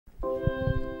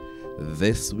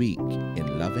This week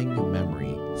in Loving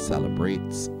Memory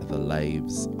celebrates the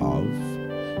lives of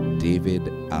David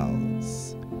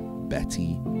Alls,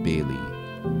 Betty Bailey,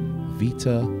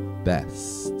 Vita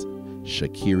Best,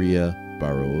 Shakiria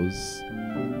Burrows,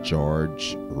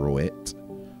 George Rowett,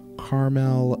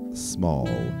 Carmel Small,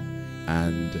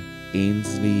 and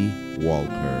Ainsley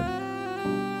Walker.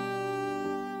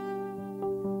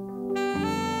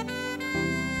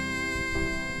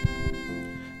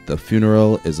 The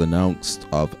funeral is announced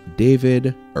of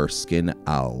David Erskine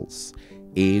Alls,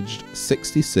 aged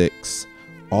 66,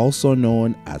 also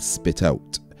known as Spit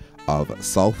Out, of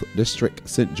South District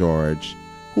St. George,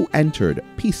 who entered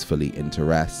peacefully into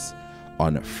rest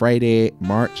on Friday,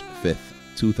 March 5th,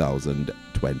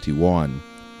 2021.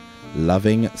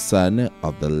 Loving son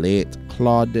of the late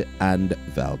Claude and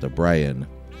Velda Bryan,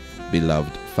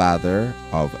 beloved father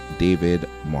of David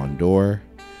Mondor,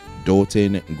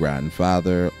 doting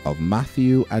grandfather of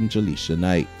Matthew and Jaleisha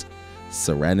Knight,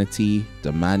 Serenity,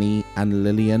 Damani and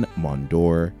Lillian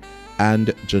Mondor, and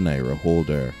Janira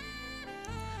Holder.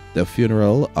 The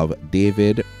funeral of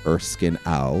David Erskine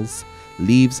Alls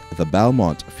leaves the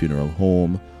Belmont Funeral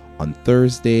Home on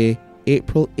Thursday,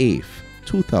 April 8th,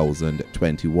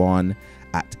 2021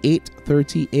 at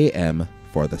 8:30 a.m.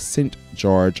 for the St.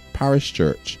 George Parish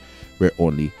Church, where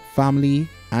only family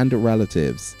and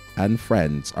relatives and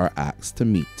friends are asked to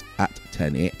meet at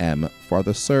 10 a.m. for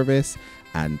the service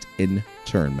and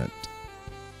interment.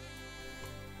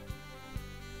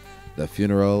 The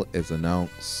funeral is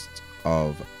announced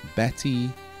of Betty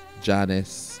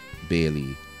Janice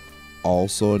Bailey,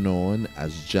 also known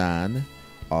as Jan,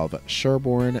 of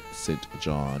Sherborne St.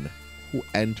 John, who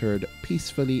entered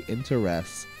peacefully into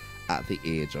rest at the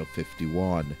age of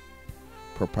 51.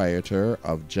 Proprietor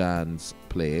of Jan's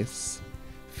Place,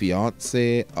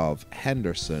 fiancée of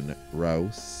Henderson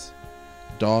Rouse,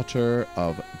 daughter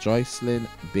of Joycelyn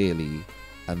Bailey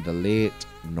and the late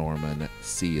Norman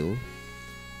Seal,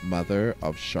 mother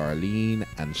of Charlene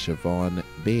and Siobhan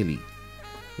Bailey,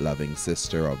 loving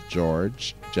sister of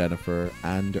George, Jennifer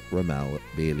and Ramel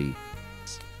Bailey.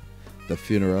 The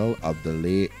funeral of the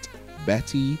late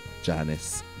Betty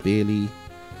Janice Bailey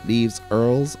leaves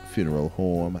Earl's Funeral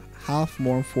Home, Half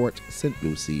Mourn Fort, St.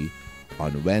 Lucie,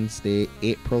 on Wednesday,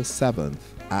 April 7th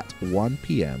at 1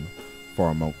 p.m.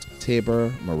 for Mount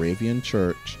Tabor Moravian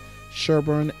Church,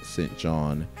 Sherborne St.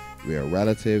 John, where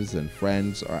relatives and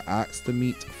friends are asked to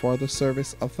meet for the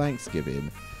service of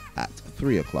Thanksgiving at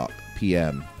 3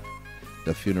 p.m.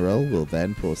 The funeral will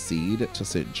then proceed to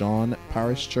St. John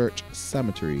Parish Church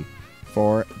Cemetery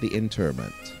for the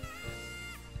interment.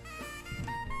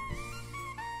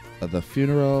 The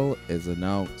funeral is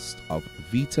announced of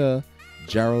Vita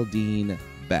Geraldine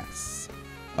Bess,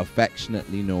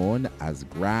 affectionately known as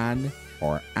Gran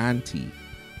or Auntie,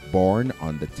 born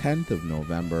on the 10th of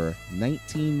November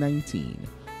 1919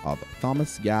 of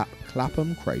Thomas Gap,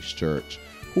 Clapham, Christchurch,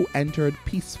 who entered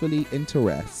peacefully into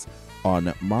rest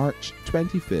on March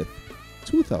 25th,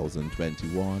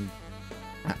 2021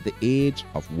 at the age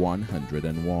of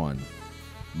 101.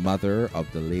 Mother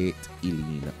of the late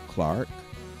Eileen Clark,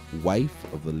 wife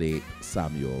of the late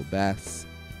Samuel Bess,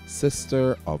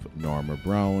 sister of Norma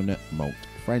Brown, Mount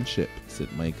Friendship,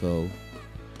 St. Michael.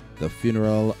 The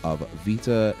funeral of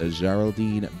Vita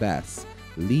Geraldine Bess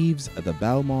leaves the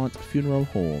Belmont Funeral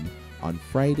Home on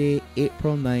Friday,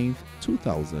 April 9th,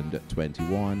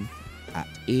 2021 at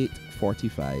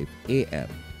 8:45 a.m.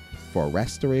 for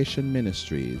Restoration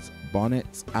Ministries,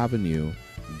 Bonnets Avenue,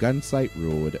 Gunsight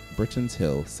Road, Britons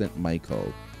Hill, St.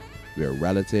 Michael, where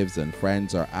relatives and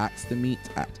friends are asked to meet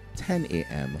at 10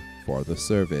 a.m. for the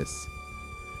service.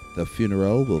 The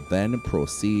funeral will then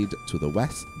proceed to the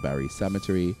Westbury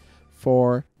Cemetery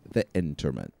for the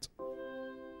interment.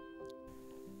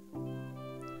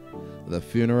 The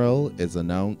funeral is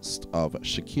announced of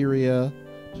Shakiria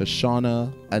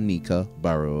Shoshana Anika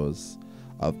Burrows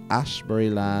of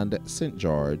Ashburyland, St.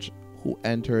 George, who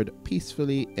entered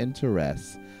peacefully into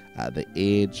rest at the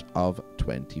age of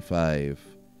 25.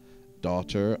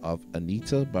 Daughter of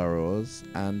Anita Burrows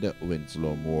and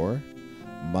Winslow Moore,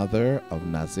 mother of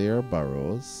Nazir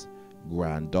Burrows,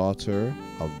 granddaughter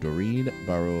of Doreen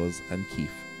Burrows and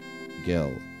Keith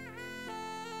Gill,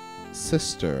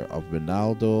 sister of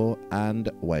Ronaldo and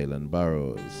Wyland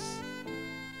Burrows,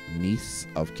 niece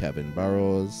of Kevin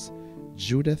Burrows,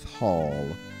 Judith Hall,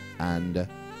 and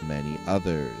many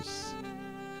others.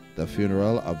 The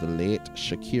funeral of the late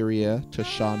Shakiria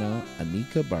Tashana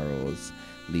Anika Burrows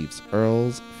leaves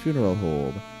Earl's Funeral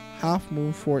Home, Half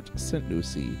Moon Fort, St.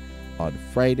 Lucie, on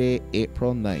Friday,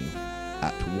 April 9th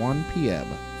at 1 p.m.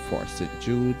 for St.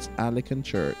 Jude's Anglican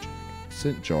Church,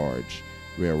 St. George,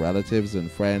 where relatives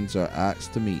and friends are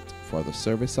asked to meet for the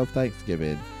service of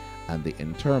Thanksgiving and the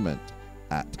interment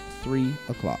at 3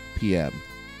 o'clock p.m.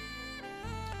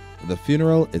 The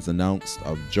funeral is announced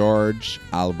of George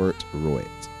Albert Rowett,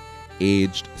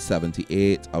 aged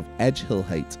 78, of Edge Hill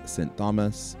Heights, St.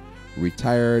 Thomas,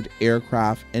 retired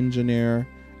aircraft engineer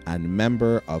and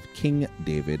member of King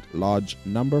David Lodge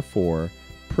No. 4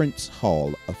 Prince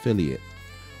Hall affiliate,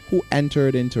 who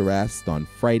entered into rest on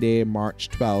Friday, March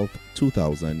 12,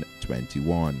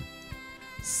 2021.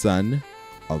 Son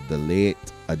of the late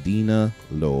Adina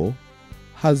Lowe,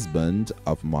 husband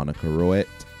of Monica Rowett,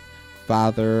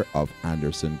 father of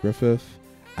Anderson Griffith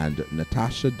and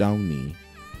Natasha Downey.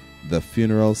 The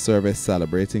funeral service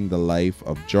celebrating the life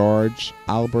of George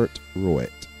Albert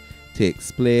Rowett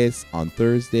takes place on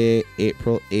Thursday,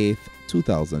 April 8,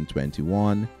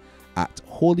 2021 at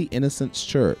Holy Innocents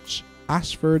Church,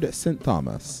 Ashford, St.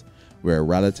 Thomas, where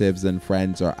relatives and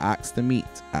friends are asked to meet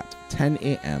at 10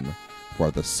 a.m.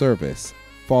 for the service,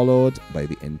 followed by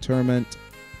the interment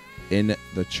in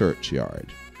the churchyard.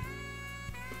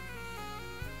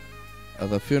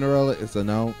 The funeral is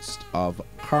announced of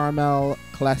Carmel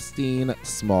Clestine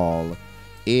Small,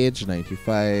 age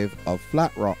 95, of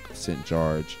Flat Rock, St.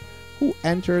 George, who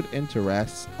entered into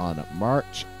rest on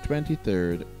March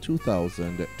 23,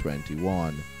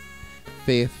 2021.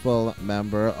 Faithful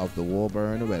member of the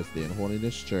Woburn Wesleyan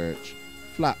Holiness Church,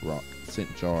 Flat Rock,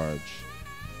 St. George.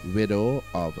 Widow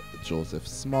of Joseph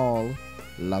Small,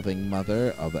 loving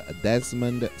mother of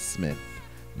Desmond Smith,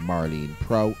 Marlene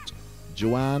Prout,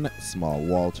 Joanne Small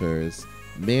Walters,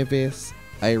 Mavis,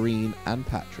 Irene and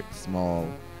Patrick Small,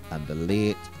 and the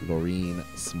late Lorraine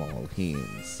Small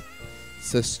Haynes.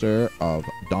 Sister of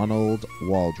Donald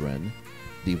Waldron,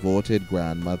 devoted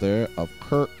grandmother of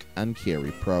Kirk and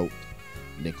Carrie Prout,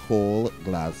 Nicole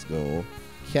Glasgow,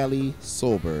 Kelly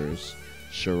Sobers,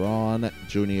 Sharon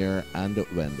Jr. and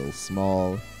Wendell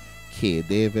Small, Kay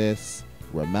Davis,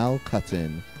 Ramel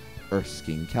Cutton,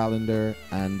 Erskine Calendar,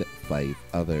 and 5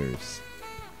 others.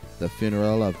 The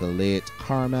funeral of the late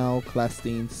Carmel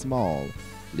Clestine Small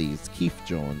leaves Keith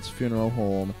Jones Funeral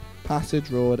Home, Passage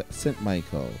Road, St.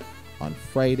 Michael, on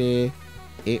Friday,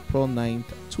 April 9,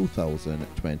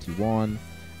 2021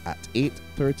 at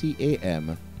 8:30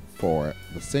 a.m. for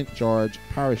the St. George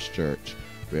Parish Church,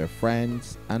 where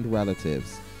friends and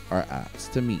relatives are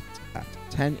asked to meet at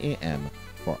 10 a.m.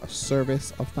 for a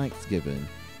service of thanksgiving,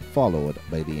 followed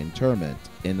by the interment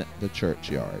in the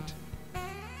churchyard.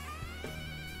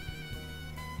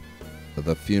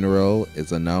 The funeral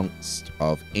is announced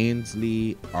of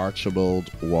Ainsley Archibald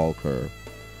Walker,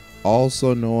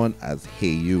 also known as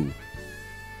Heyu,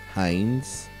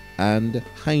 Hines and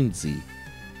Hinesy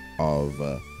of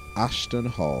Ashton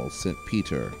Hall, St.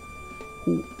 Peter,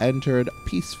 who entered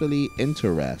peacefully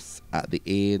into rest at the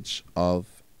age of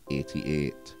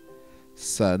 88.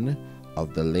 Son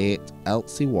of the late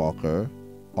Elsie Walker,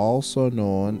 also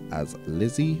known as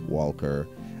Lizzie Walker,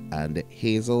 and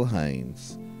Hazel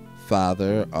Hines.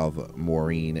 Father of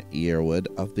Maureen Yearwood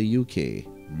of the UK,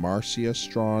 Marcia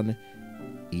Strawn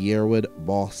Yearwood,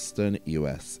 Boston,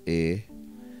 USA,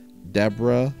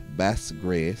 Deborah Bess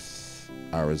Grace,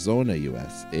 Arizona,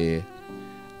 USA,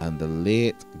 and the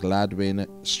late Gladwin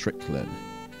Strickland.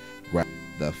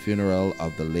 The funeral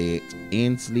of the late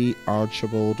Ainsley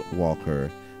Archibald Walker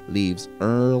leaves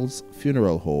Earl's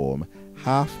Funeral Home,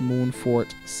 Half Moon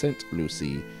Fort, St.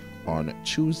 Lucie, on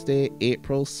Tuesday,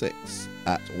 April 6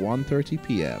 at 1:30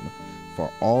 p.m. for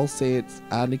All Saints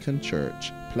Anglican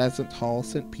Church, Pleasant Hall,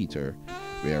 St. Peter,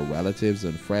 where relatives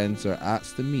and friends are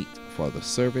asked to meet for the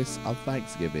service of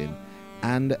thanksgiving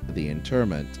and the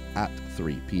interment at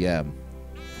 3 p.m.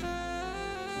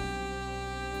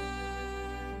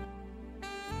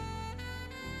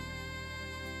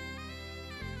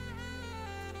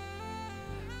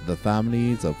 The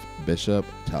families of Bishop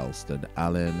Telston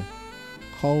Allen,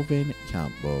 Colvin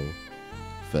Campbell,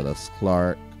 Phyllis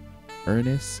Clark,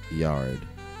 Ernest Yard,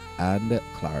 and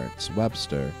Clarence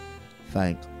Webster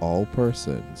thank all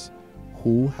persons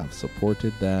who have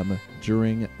supported them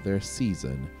during their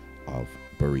season of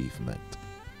bereavement.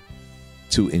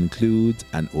 To include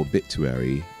an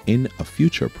obituary in a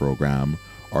future program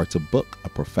or to book a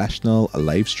professional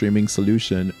live streaming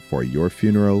solution for your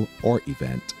funeral or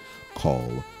event,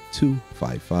 call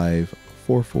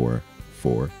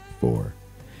 255-4444.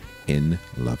 In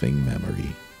loving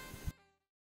memory.